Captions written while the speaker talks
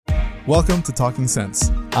Welcome to Talking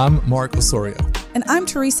Sense. I'm Mark Osorio. And I'm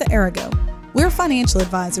Teresa Arago. We're financial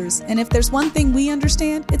advisors, and if there's one thing we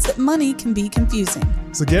understand, it's that money can be confusing.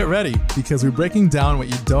 So get ready, because we're breaking down what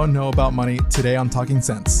you don't know about money today on Talking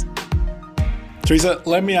Sense. Teresa,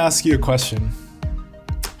 let me ask you a question.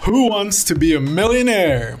 Who wants to be a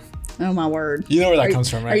millionaire? Oh, my word. You know where that comes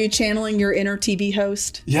from, right? Are you channeling your inner TV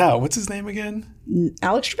host? Yeah, what's his name again?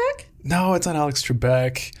 Alex Trebek? No, it's not Alex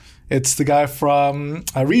Trebek. It's the guy from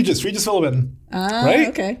Regis Philban, right?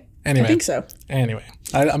 Okay. Anyway, I think so. Anyway,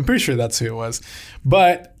 I'm pretty sure that's who it was.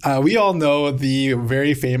 But we all know the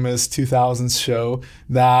very famous 2000s show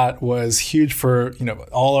that was huge for,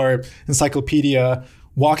 all our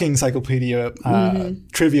walking encyclopedia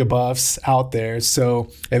trivia buffs out there. So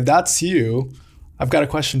if that's you, I've got a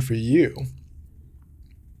question for you.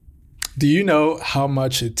 Do you know how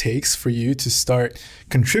much it takes for you to start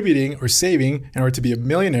contributing or saving in order to be a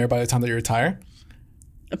millionaire by the time that you retire?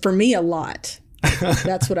 For me, a lot.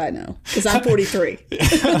 That's what I know, because I'm 43.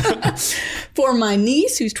 For my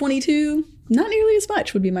niece, who's 22, not nearly as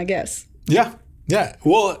much would be my guess. Yeah.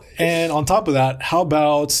 Well, and on top of that, how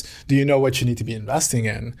about, do you know what you need to be investing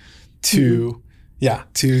in to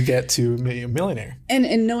get to be a millionaire?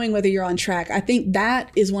 And knowing whether you're on track, I think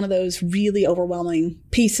that is one of those really overwhelming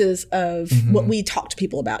pieces of what we talk to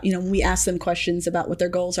people about. When we ask them questions about what their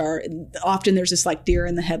goals are, often there's this like deer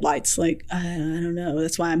in the headlights, like, I don't know.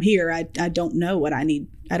 That's why I'm here. I don't know what I need.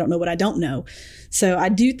 I don't know what I don't know. So I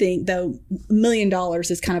do think, though, $1 million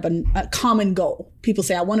is kind of a common goal. People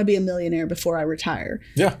say, I want to be a millionaire before I retire.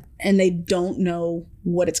 Yeah. And they don't know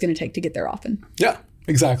what it's going to take to get there often. Yeah.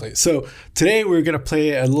 Exactly. So today we're going to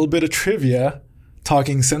play a little bit of trivia,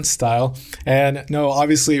 Talking Sense style. And no,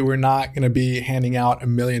 obviously we're not going to be handing out $1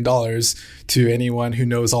 million to anyone who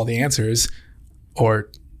knows all the answers. Or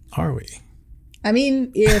are we? I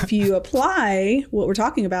mean, if you apply what we're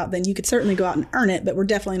talking about, then you could certainly go out and earn it. But we're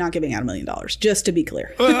definitely not giving out $1 million, just to be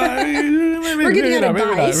clear. We're giving out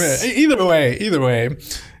advice. Either way.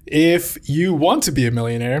 If you want to be a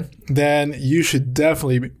millionaire, then you should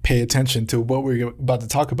definitely pay attention to what we're about to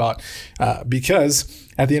talk about, because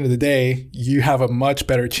at the end of the day, you have a much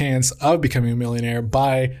better chance of becoming a millionaire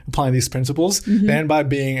by applying these principles than by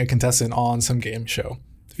being a contestant on some game show.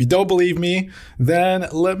 If you don't believe me, then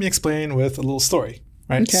let me explain with a little story,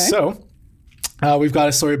 right? Okay. So we've got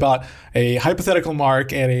a story about a hypothetical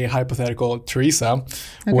Mark and a hypothetical Teresa,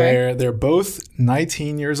 where they're both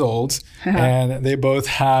 19 years old and they both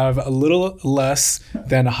have a little less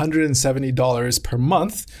than $170 per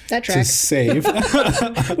month to save.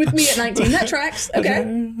 With me at 19, that tracks.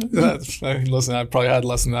 Okay. Listen, I probably had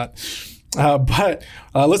less than that. But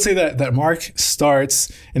let's say that Mark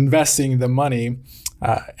starts investing the money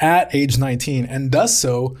at age 19 and does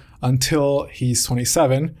so until he's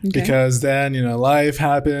 27, because then, life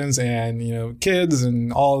happens and, kids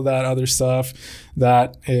and all of that other stuff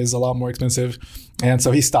that is a lot more expensive. And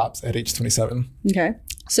so he stops at age 27. Okay.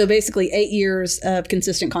 So basically 8 years of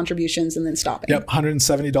consistent contributions and then stopping. Yep.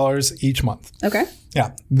 $170 each month. Okay.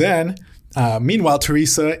 Yeah. Then, meanwhile,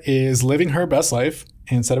 Teresa is living her best life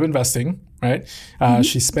instead of investing, right?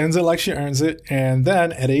 She spends it like she earns it. And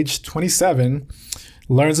then at age 27,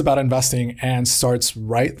 learns about investing and starts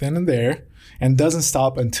right then and there and doesn't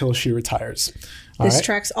stop until she retires. This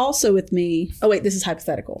tracks also with me. Oh, wait, this is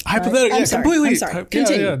hypothetical. Hypothetical, right? Completely. I'm sorry.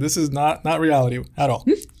 Continue. Yeah, this is not reality at all.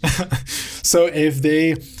 So if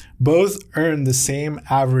they both earn the same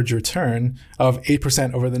average return of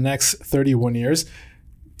 8% over the next 31 years,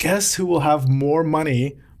 guess who will have more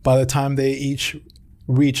money by the time they each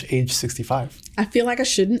reach age 65? I feel like I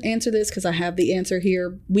shouldn't answer this because I have the answer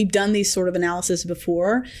here. We've done these sort of analysis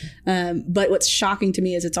before, but what's shocking to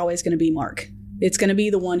me is it's always going to be Mark. It's going to be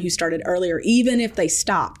the one who started earlier, even if they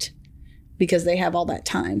stopped, because they have all that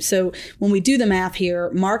time. So when we do the math here,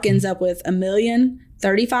 Mark ends up with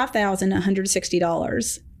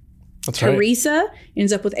 $1,035,160. That's right. Teresa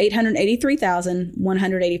ends up with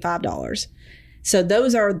 $883,185. So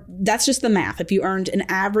that's just the math. If you earned an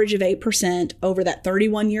average of 8% over that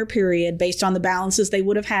 31-year period based on the balances they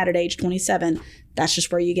would have had at age 27, that's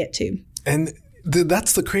just where you get to. And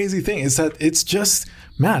that's the crazy thing, is that it's just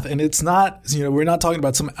math. And it's not, we're not talking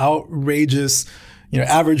about some outrageous,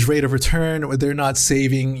 average rate of return where they're not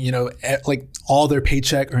saving, like all their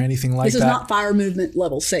paycheck or anything like that. This is not fire movement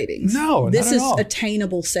level savings. No, this not at is all.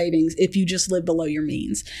 attainable savings if you just live below your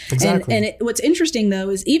means. Exactly. And what's interesting though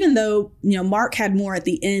is even though Mark had more at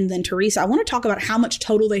the end than Teresa, I want to talk about how much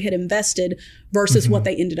total they had invested versus what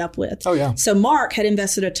they ended up with. Oh yeah. So Mark had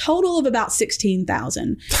invested a total of about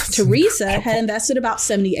 $16,000. Teresa had invested about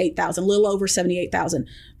 $78,000, a little over $78,000.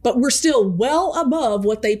 But we're still well above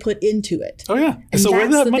what they put into it. Oh yeah. And so where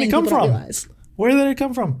did that's that the money thing come people don't from? realize. Where did it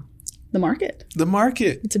come from? The market. The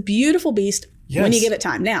market. It's a beautiful beast when you give it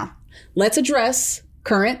time. Now, let's address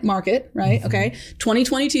current market, right? Okay.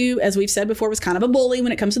 2022, as we've said before, was kind of a bully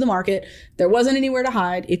when it comes to the market. There wasn't anywhere to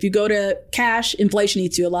hide. If you go to cash, inflation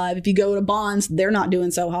eats you alive. If you go to bonds, they're not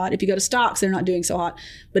doing so hot. If you go to stocks, they're not doing so hot.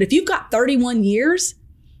 But if you've got 31 years,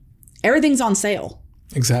 everything's on sale.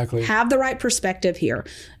 Exactly. Have the right perspective here.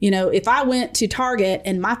 If I went to Target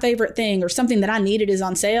and my favorite thing or something that I needed is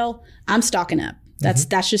on sale, I'm stocking up.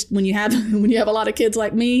 That's just when you have a lot of kids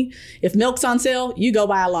like me. If milk's on sale, you go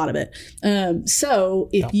buy a lot of it. So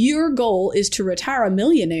if your goal is to retire a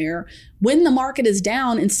millionaire, when the market is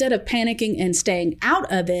down, instead of panicking and staying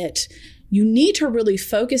out of it, you need to really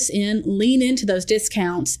focus in, lean into those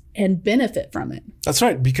discounts and benefit from it. That's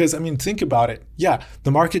right. Because think about it. Yeah,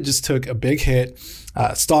 the market just took a big hit,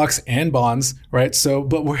 stocks and bonds, right? So,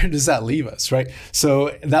 but where does that leave us, right?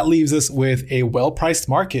 So that leaves us with a well-priced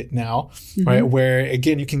market now, right? Where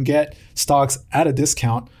again, you can get stocks at a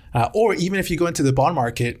discount. Or even if you go into the bond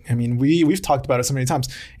market, we've talked about it so many times.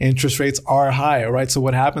 Interest rates are high, right? So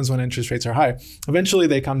what happens when interest rates are high? Eventually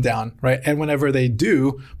they come down, right? And whenever they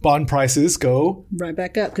do, bond prices go right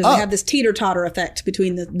back up because they have this teeter-totter effect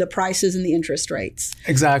between the prices and the interest rates.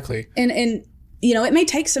 Exactly. And it may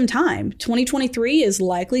take some time. 2023 is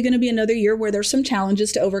likely going to be another year where there's some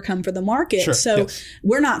challenges to overcome for the market. Sure, so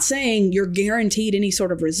we're not saying you're guaranteed any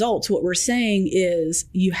sort of results. What we're saying is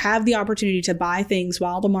you have the opportunity to buy things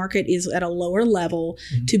while the market is at a lower level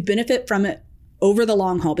to benefit from it over the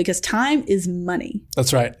long haul because time is money.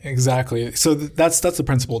 That's right. Exactly. So that's the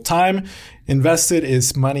principle. Time invested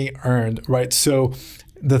is money earned, right? So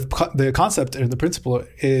the concept or the principle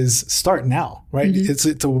is start now, right? It's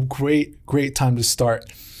a great time to start.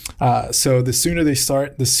 So the sooner they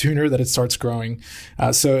start, the sooner that it starts growing.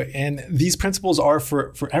 And these principles are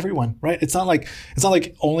for everyone, right? It's not like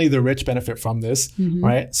only the rich benefit from this,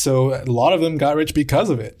 right? So a lot of them got rich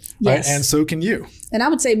because of it, right? And so can you. And I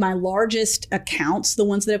would say my largest accounts, the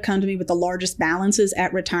ones that have come to me with the largest balances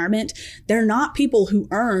at retirement, they're not people who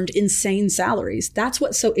earned insane salaries. That's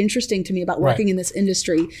what's so interesting to me about working in this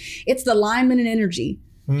industry. It's the lineman and energy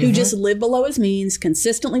who just live below his means,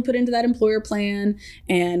 consistently put into that employer plan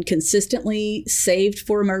and consistently saved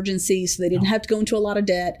for emergencies so they didn't have to go into a lot of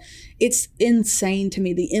debt. It's insane to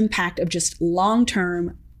me, the impact of just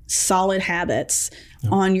long-term solid habits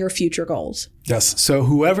on your future goals. Yes. So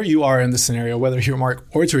whoever you are in this scenario, whether you're Mark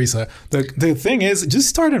or Teresa, the thing is just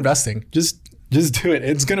start investing. Just do it.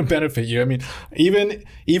 It's going to benefit you. Even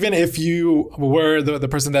if you were the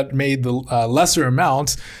person that made the lesser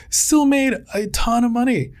amount, still made a ton of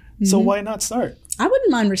money. So why not start? I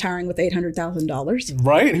wouldn't mind retiring with $800,000.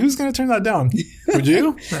 Right? Who's going to turn that down? Would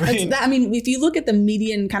you? If you look at the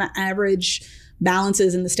median kind of average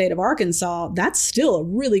balances in the state of Arkansas, that's still a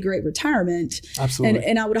really great retirement. Absolutely.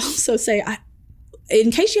 And I would also say, in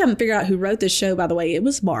case you haven't figured out who wrote this show, by the way, it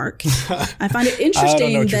was Mark. I find it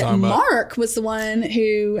interesting that Mark was the one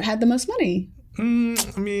who had the most money.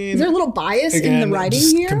 Is there a little bias in the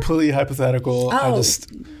writing here? Completely hypothetical. It's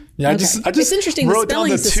interesting. Wrote down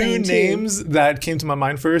the two names that came to my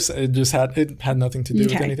mind first. It had nothing to do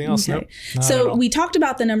with anything else. Okay. Nope, so we talked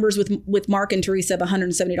about the numbers with Mark and Teresa of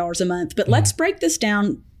 $170 a month, but let's break this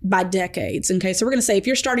down by decades. Okay. So we're going to say if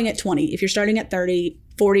you're starting at 20, if you're starting at 30,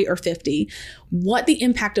 40 or 50, what the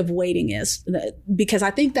impact of waiting is, because I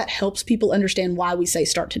think that helps people understand why we say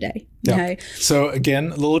start today. Okay. Yeah. So again,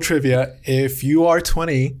 a little trivia. If you are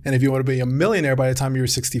 20 and if you want to be a millionaire by the time you're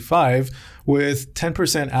 65 with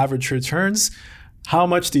 10% average returns, how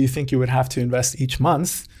much do you think you would have to invest each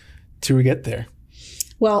month to get there?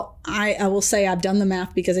 Well, I will say I've done the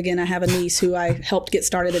math because, again, I have a niece who I helped get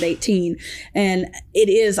started at 18, and it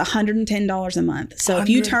is $110 a month. So if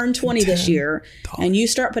you turn 20 this year and you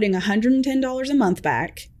start putting $110 a month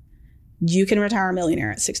back, you can retire a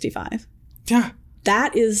millionaire at 65. Yeah.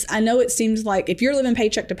 That is, I know it seems like if you're living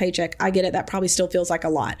paycheck to paycheck, I get it. That probably still feels like a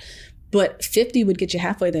lot, but 50 would get you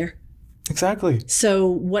halfway there. Exactly. So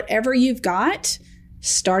whatever you've got,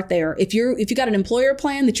 start there. If you got an employer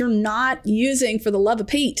plan that you're not using for the love of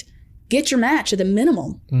Pete, get your match at the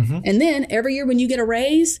minimum. And then every year when you get a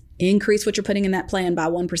raise, increase what you're putting in that plan by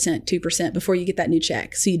 1%, 2% before you get that new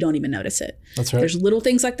check, so you don't even notice it. That's right. There's little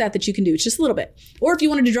things like that you can do. It's just a little bit. Or if you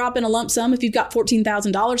wanted to drop in a lump sum, if you've got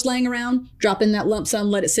 $14,000 laying around, drop in that lump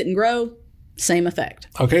sum, let it sit and grow. Same effect.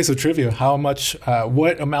 Okay, so trivia. How much,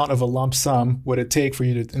 what amount of a lump sum would it take for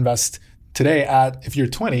you to invest today if you're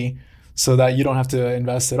 20, so that you don't have to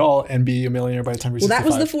invest at all and be a millionaire by the time you're 65?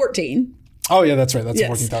 Well, that was the 14. Oh, yeah, that's right. That's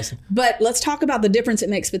 14,000. But let's talk about the difference it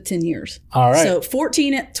makes with 10 years. All right. So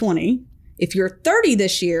 14 at 20. If you're 30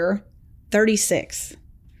 this year, 36.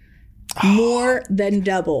 More than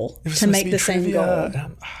double to make the same goal.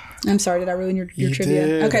 I'm sorry, did I ruin your trivia?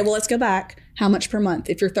 Did. Okay, well, let's go back. How much per month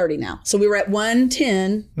if you're 30 now? So we were at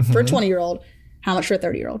 110 for a 20-year-old. How much for a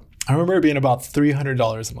 30-year-old? I remember it being about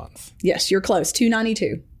 $300 a month. Yes, you're close.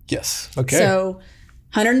 $292. Yes. Okay. So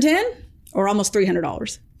 110 or almost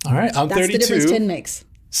 $300. All right. I'm 32. That's the difference 10 makes.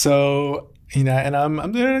 So, and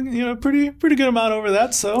I'm doing, pretty good amount over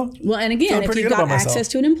that. So, well, and again, if you've got access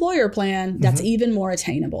to an employer plan, that's even more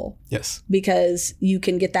attainable. Yes. Because you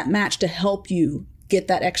can get that match to help you get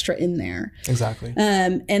that extra in there. Exactly.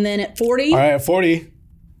 And then at 40. All right. At 40.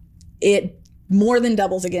 It more than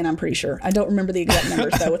doubles again, I'm pretty sure. I don't remember the exact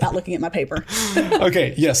numbers, though, without looking at my paper.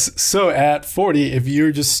 Okay. Yes. So at 40, if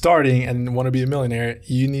you're just starting and want to be a millionaire,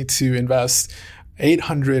 you need to invest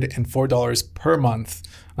 $804 per month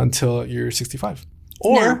until you're 65.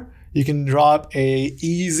 Or you can drop a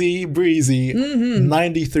easy breezy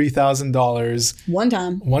 $93,000 one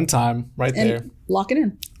time right and there. Lock it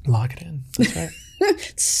in. Lock it in. That's right.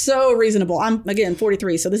 So reasonable. I'm, again,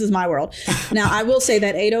 43, so this is my world. Now, I will say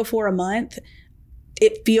that $804 a month,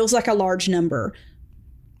 it feels like a large number,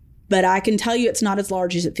 but I can tell you it's not as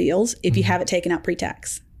large as it feels if you have it taken out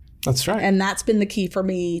pre-tax. That's right. And that's been the key for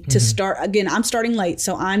me to start. Again, I'm starting late,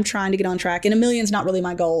 so I'm trying to get on track. And $1 million's not really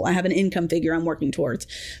my goal. I have an income figure I'm working towards.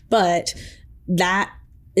 But that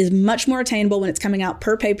is much more attainable when it's coming out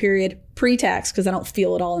per pay period, pre-tax, because I don't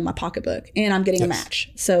feel it all in my pocketbook. And I'm getting a match.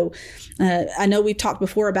 So I know we've talked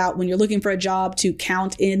before about when you're looking for a job to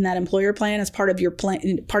count in that employer plan as part of your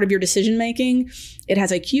plan, part of your decision making. It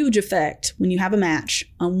has a huge effect when you have a match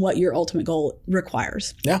on what your ultimate goal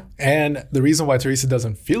requires. Yeah. And the reason why Teresa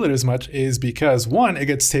doesn't feel it as much is because, one, it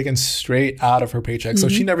gets taken straight out of her paycheck. So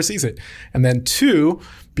she never sees it. And then two,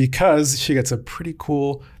 because she gets a pretty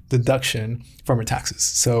cool deduction from her taxes.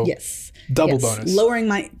 So double bonus. Lowering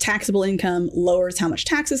my taxable income lowers how much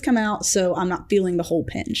taxes come out, so I'm not feeling the whole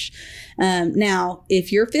pinch. Now,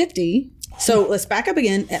 if you're 50, so let's back up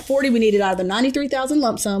again. At 40, we needed either $93,000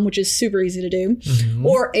 lump sum, which is super easy to do,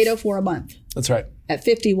 or $804 a month. That's right. At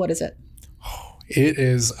 50, what is it? It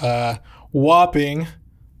is a whopping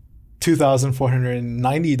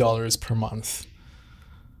 $2,490 per month.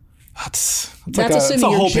 That's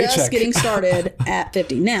assuming you're just paycheck. getting started at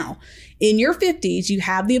 50. Now, in your 50s, you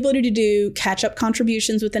have the ability to do catch-up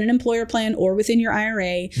contributions within an employer plan or within your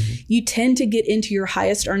IRA. You tend to get into your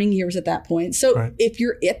highest earning years at that point. So if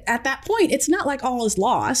you're at that point, it's not like all is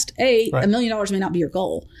lost. $1 million may not be your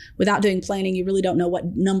goal. Without doing planning, you really don't know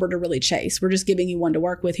what number to really chase. We're just giving you one to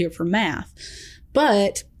work with here for math.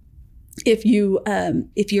 But if you're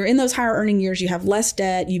in those higher earning years, you have less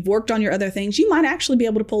debt, you've worked on your other things, you might actually be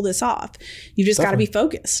able to pull this off. You've just got to be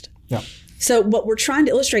focused. Yeah. So what we're trying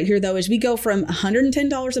to illustrate here, though, is we go from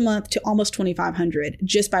 $110 a month to almost $2,500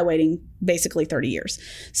 just by waiting basically 30 years.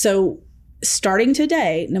 So starting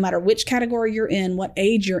today, no matter which category you're in, what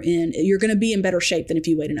age you're in, you're going to be in better shape than if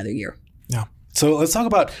you wait another year. Yeah. So let's talk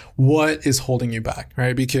about what is holding you back,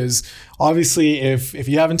 right? Because obviously if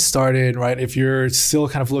you haven't started, right, if you're still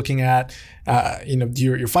kind of looking at,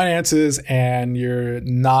 your finances and you're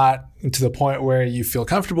not to the point where you feel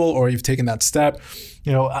comfortable or you've taken that step,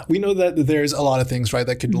 we know that there's a lot of things, right,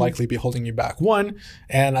 that could likely be holding you back. One,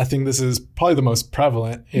 and I think this is probably the most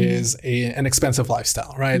prevalent, is an expensive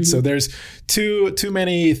lifestyle, right? So there's too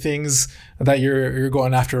many things that you're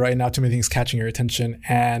going after right now, too many things catching your attention,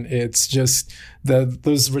 and it's just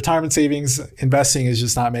those retirement savings investing is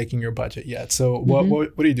just not making your budget yet. So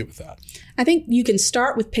what do you do with that? I think you can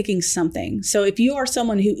start with picking something. So if you are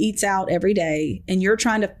someone who eats out every day and you're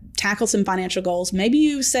trying to tackle some financial goals, maybe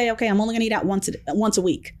you say, okay, I'm only going to eat out once a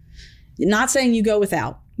week. Not saying you go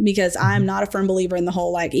without, because I'm not a firm believer in the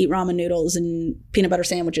whole eat ramen noodles and peanut butter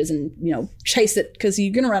sandwiches and chase it, because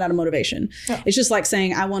you're going to run out of motivation. Yeah. It's just like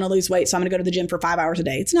saying I want to lose weight, so I'm going to go to the gym for 5 hours a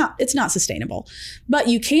day. It's not sustainable. But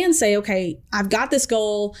you can say, okay, I've got this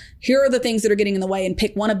goal. Here are the things that are getting in the way, and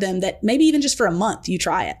pick one of them that maybe even just for a month you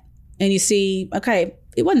try it and you see, okay,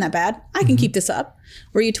 it wasn't that bad. I can keep this up,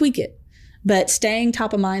 or you tweak it. But staying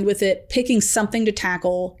top of mind with it, picking something to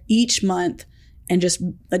tackle each month And just,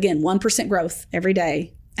 again, 1% growth every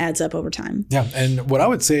day adds up over time. Yeah. And what I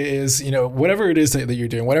would say is, whatever it is that you're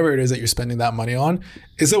doing, whatever it is that you're spending that money on,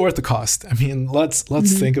 is it worth the cost? I mean, let's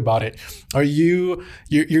think about it. Are you're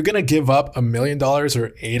going to give up $1 million or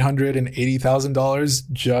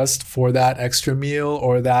 $880,000 just for that extra meal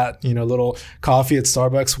or that, little coffee at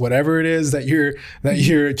Starbucks, whatever it is that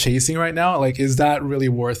you're chasing right now? Like, is that really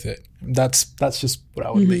worth it? That's just what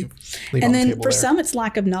I would leave and on then the table for there. Some, it's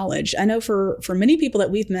lack of knowledge. I know for many people that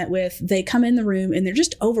we've met with, they come in the room and they're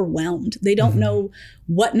just overwhelmed. They don't know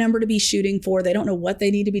what number to be shooting for. They don't know what they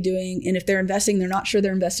need to be doing. And if they're investing, they're not sure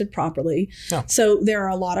they're invested properly. Yeah. So there are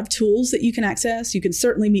a lot of tools that you can access. You can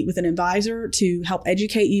certainly meet with an advisor to help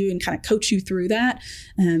educate you and kind of coach you through that.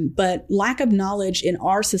 But lack of knowledge in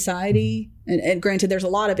our society, and granted, there's a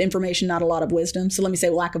lot of information, not a lot of wisdom. So let me say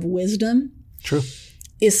lack of wisdom. True.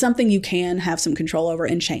 Is something you can have some control over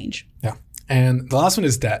and change. Yeah. And the last one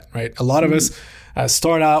is debt, right? A lot of us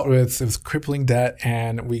start out with crippling debt,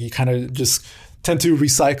 and we kind of just tend to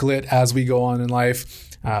recycle it as we go on in life.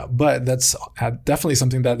 But that's definitely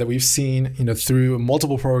something that we've seen, through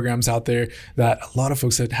multiple programs out there, that a lot of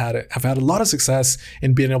folks have had a lot of success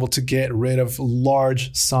in being able to get rid of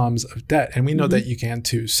large sums of debt. And we know that you can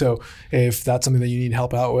too. So if that's something that you need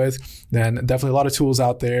help out with, then definitely a lot of tools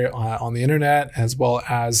out there on the internet, as well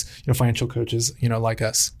as, financial coaches, like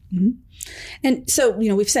us. And so,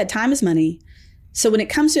 we've said time is money. So when it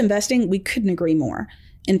comes to investing, we couldn't agree more.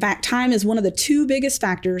 In fact, time is one of the two biggest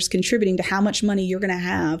factors contributing to how much money you're going to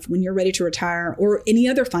have when you're ready to retire or any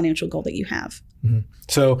other financial goal that you have.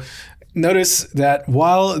 So notice that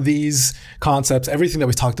while these concepts, everything that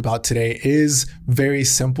we talked about today is very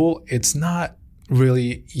simple, it's not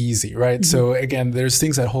really easy, right? So again, there's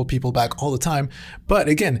things that hold people back all the time. But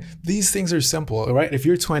again, these things are simple, right? If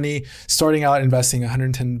you're 20, starting out investing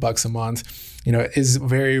 $110 a month, is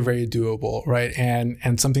very, very doable, right?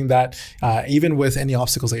 And something that even with any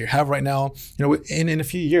obstacles that you have right now, in a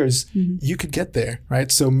few years, you could get there,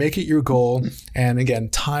 right? So make it your goal. And again,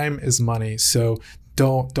 time is money. So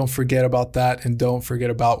don't forget about that, and don't forget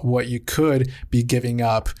about what you could be giving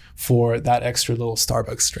up for that extra little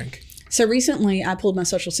Starbucks drink. So recently I pulled my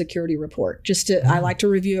Social Security report I like to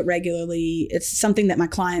review it regularly. It's something that my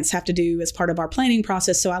clients have to do as part of our planning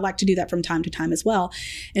process. So I like to do that from time to time as well.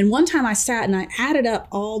 And one time I sat and I added up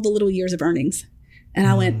all the little years of earnings, and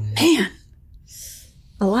I went, man,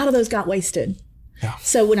 a lot of those got wasted. Yeah.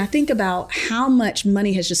 So when I think about how much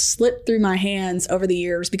money has just slipped through my hands over the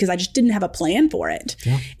years because I just didn't have a plan for it,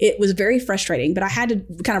 it was very frustrating. But I had to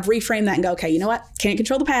kind of reframe that and go, okay, you know what? Can't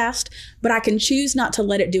control the past, but I can choose not to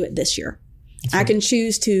let it do it this year. I can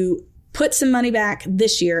choose to put some money back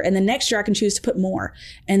this year, and then next year I can choose to put more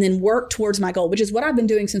and then work towards my goal, which is what I've been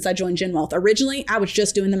doing since I joined Gen Wealth. Originally, I was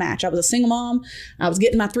just doing the match. I was a single mom. I was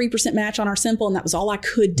getting my 3% match on our simple, and that was all I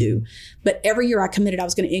could do. But every year I committed I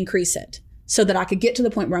was going to increase it, so that I could get to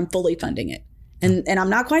the point where I'm fully funding it. And I'm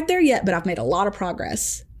not quite there yet, but I've made a lot of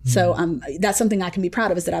progress. So that's something I can be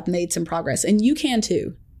proud of, is that I've made some progress, and you can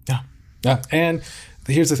too. Yeah. And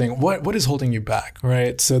here's the thing. What is holding you back,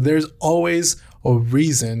 right? So there's always a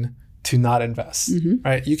reason to not invest,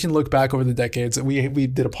 right? You can look back over the decades. We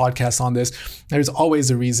did a podcast on this. There's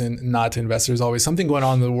always a reason not to invest. There's always something going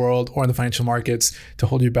on in the world or in the financial markets to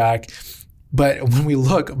hold you back. But when we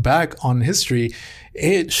look back on history,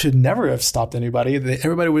 it should never have stopped anybody.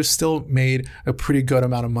 Everybody would have still made a pretty good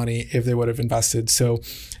amount of money if they would have invested. So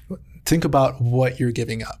think about what you're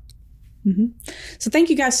giving up. So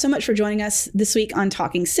thank you guys so much for joining us this week on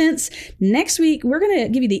Talking Sense. Next week, we're going to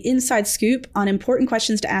give you the inside scoop on important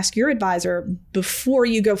questions to ask your advisor before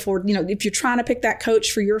you go forward. If you're trying to pick that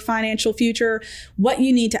coach for your financial future, what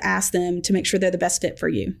you need to ask them to make sure they're the best fit for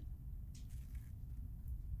you.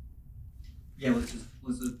 Yeah, let's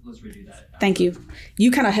redo that. Thank you.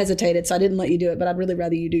 You kind of hesitated, so I didn't let you do it, but I'd really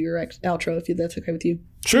rather you do your outro if that's okay with you.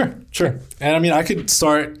 Sure. And I mean, I could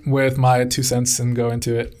start with my 2 cents and go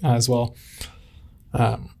into it as well.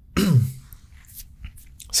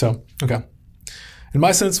 So, okay. And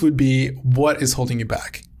my sense would be, what is holding you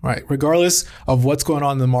back, right? Regardless of what's going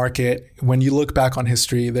on in the market, when you look back on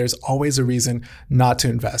history, there's always a reason not to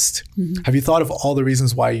invest. Have you thought of all the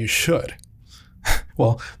reasons why you should?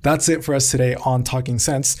 Well, that's it for us today on Talking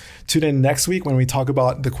Sense. Tune in next week when we talk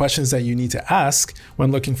about the questions that you need to ask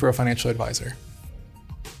when looking for a financial advisor.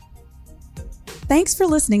 Thanks for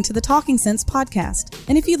listening to the Talking Sense podcast.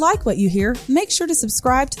 And if you like what you hear, make sure to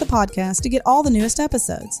subscribe to the podcast to get all the newest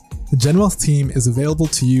episodes. The Gen Wealth team is available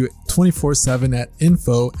to you 24/7 at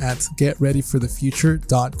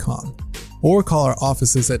info@getreadyforthefuture.com, or call our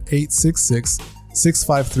offices at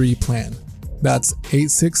 866-653-PLAN. That's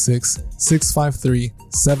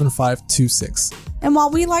 866-653-7526. And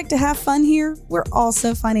while we like to have fun here, we're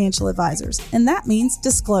also financial advisors, and that means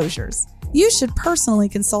disclosures. You should personally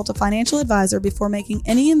consult a financial advisor before making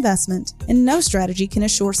any investment, and no strategy can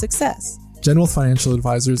assure success. General Financial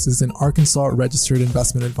Advisors is an Arkansas registered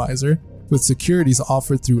investment advisor with securities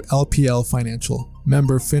offered through LPL Financial,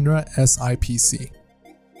 member FINRA SIPC.